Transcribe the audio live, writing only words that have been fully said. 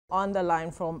On the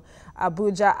line from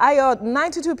Abuja. Ayo,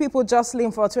 92 people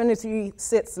jostling for 23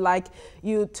 seats like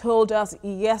you told us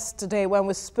yesterday when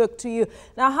we spoke to you.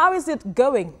 Now, how is it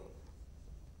going?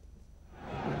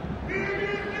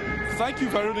 Thank you,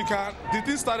 Veronica. The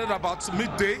thing started about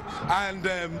midday, and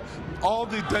all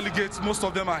the delegates, most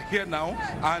of them are here now,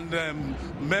 and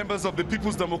members of the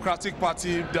People's Democratic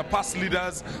Party, their past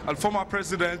leaders and former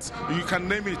presidents, you can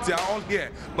name it, they are all here.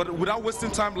 But without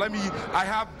wasting time, I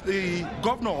have the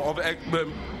governor of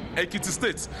Ekiti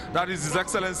State, that is His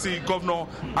Excellency Governor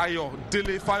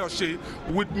Ayodele Fayose,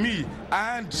 with me.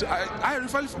 And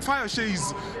Fayose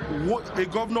is a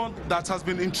governor that has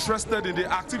been interested in the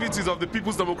activities of the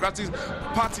People's Democratic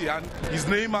Party, and his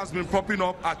name has been popping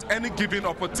up at any given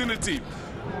opportunity.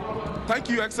 Thank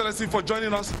you, Excellency, for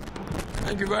joining us.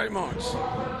 Thank you very much.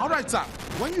 All right, sir.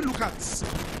 When you look at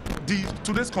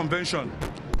today's convention,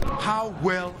 how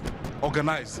well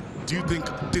organized do you think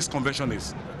this convention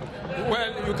is?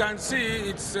 Well, you can see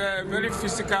it's very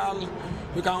physical.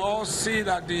 We can all see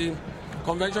that the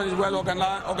convention is well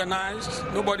organized.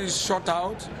 Nobody is shut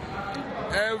out.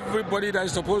 Everybody that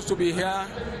is supposed to be here,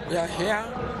 they are here.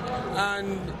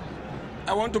 And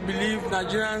I want to believe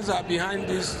Nigerians are behind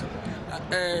this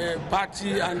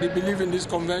party, and they believe in this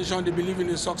convention. They believe in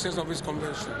the success of this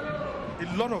convention.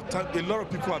 A lot of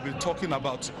people have been talking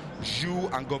about you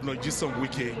and Governor Nyesom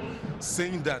Wike,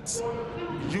 saying that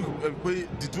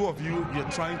the two of you, you're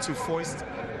trying to foist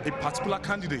a particular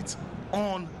candidate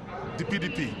on the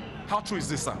PDP. How true is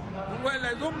this, sir? Well,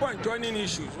 there's no point joining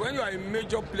issues. When you are a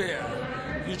major player,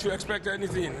 you should expect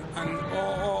anything, and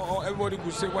or everybody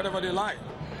could say whatever they like.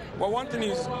 But one thing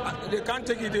is, they can't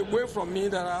take it away from me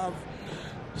that I have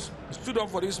stood up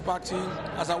for this party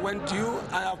as I went due.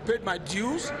 I have paid my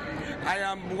dues. I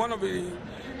am one of the,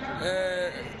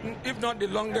 if not the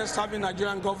longest serving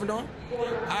Nigerian governor.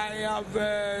 I have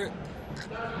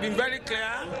been very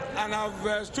clear, and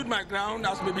I've stood my ground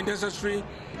as may be necessary.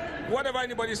 Whatever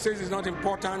anybody says is not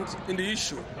important in the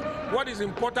issue. What is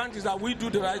important is that we do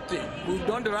the right thing. We've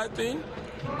done the right thing,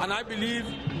 and I believe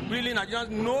really Nigerians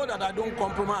know that I don't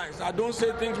compromise. I don't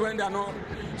say things when they are not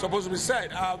supposed to be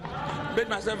said. I've made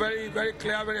myself very, very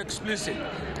clear, very explicit.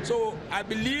 So I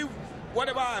believe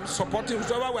whatever I'm supporting,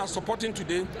 whatever we are supporting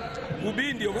today, will be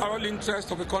in the overall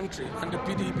interest of the country and the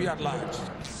PDP at large.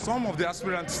 Some of the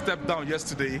aspirants stepped down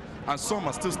yesterday, and some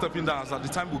are still stepping down as at the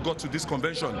time we got to this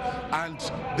convention. And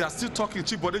they are still talking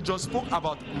cheap, but they just spoke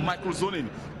about microzoning.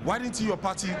 Why didn't your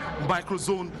party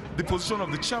microzone the position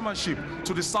of the chairmanship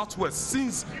to the Southwest,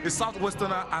 since a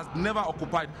Southwesterner has never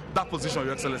occupied that position,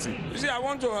 Your Excellency? You see, I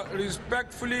want to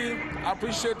respectfully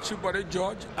appreciate Chief Bode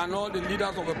George and all the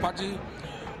leaders of the party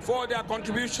for their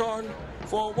contribution,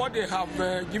 for what they have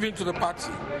given to the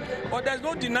party. But there's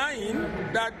no denying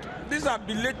that these are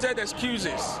belated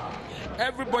excuses.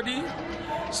 Everybody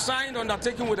signed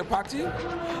undertaking with the party.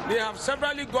 They have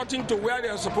severally gotten to where they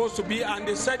are supposed to be, and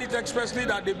they said it expressly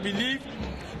that they believe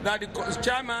that the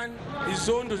chairman is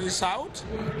zoned to the south.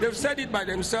 They've said it by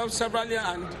themselves severally,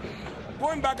 and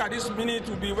going back at this minute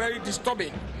will be very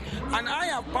disturbing. And I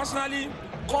have personally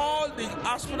called the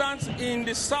aspirants in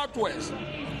the southwest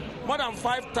more than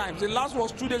 5 times. The last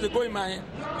was 2 days ago in my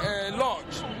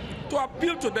lodge, to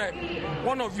appeal to them.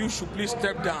 One of you should please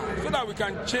step down so that we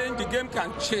can change, the game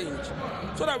can change,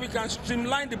 so that we can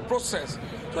streamline the process,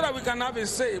 so that we can have a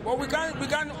say. But we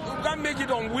can't make it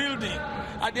unwieldy.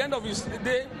 At the end of the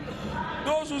day,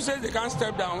 those who say they can't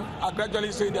step down are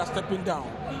gradually saying they are stepping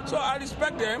down. So I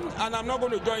respect them, and I'm not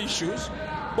going to join issues.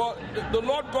 But the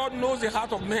Lord God knows the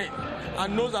heart of men,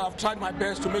 and knows that I've tried my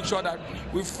best to make sure that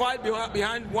we fight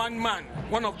behind one man,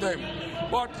 one of them.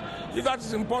 But if that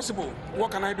is impossible,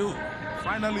 what can I do?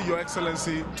 Finally, Your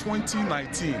Excellency,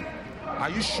 2019, are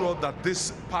you sure that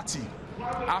this party,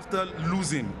 after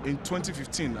losing in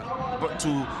 2015 but to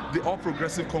the All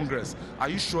Progressive Congress, are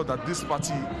you sure that this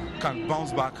party can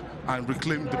bounce back and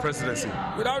reclaim the presidency?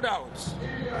 Without doubt.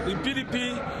 The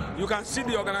PDP, you can see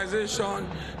the organization.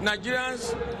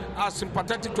 Nigerians are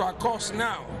sympathetic to our cause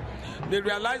now. They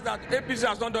realize that APC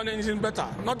has not done anything better.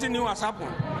 Nothing new has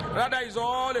happened. Rather, it's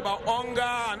all about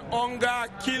hunger,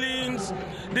 killings.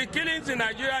 The killings in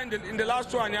Nigeria in the last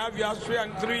 2.5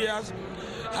 years, 3 years,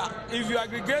 if you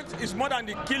aggregate, it's more than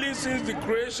the killings since the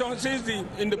creation, since the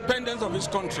independence of this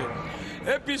country.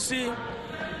 APC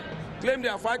claim they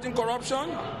are fighting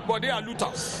corruption, but they are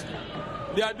looters.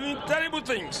 They are doing terrible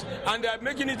things, and they are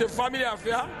making it a family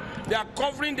affair. They are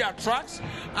covering their tracks,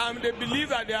 and they believe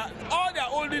that all they are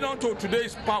holding on to today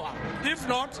is power. If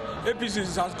not, APC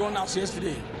has gone as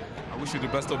yesterday. wish you the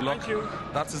best of luck. Thank you.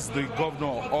 That is the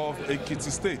governor of Ekiti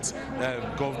State,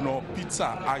 Governor Peter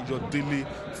Ayodele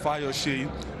Fayose,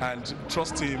 and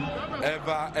trust him,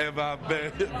 ever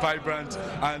very vibrant,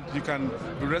 and you can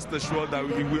be rest assured that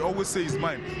we always say his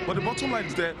mind. But the bottom line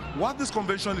is that while this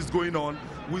convention is going on,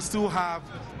 we still have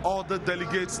all the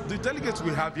delegates. The delegates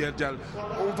we have here, there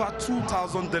are over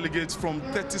 2,000 delegates from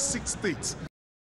 36 states.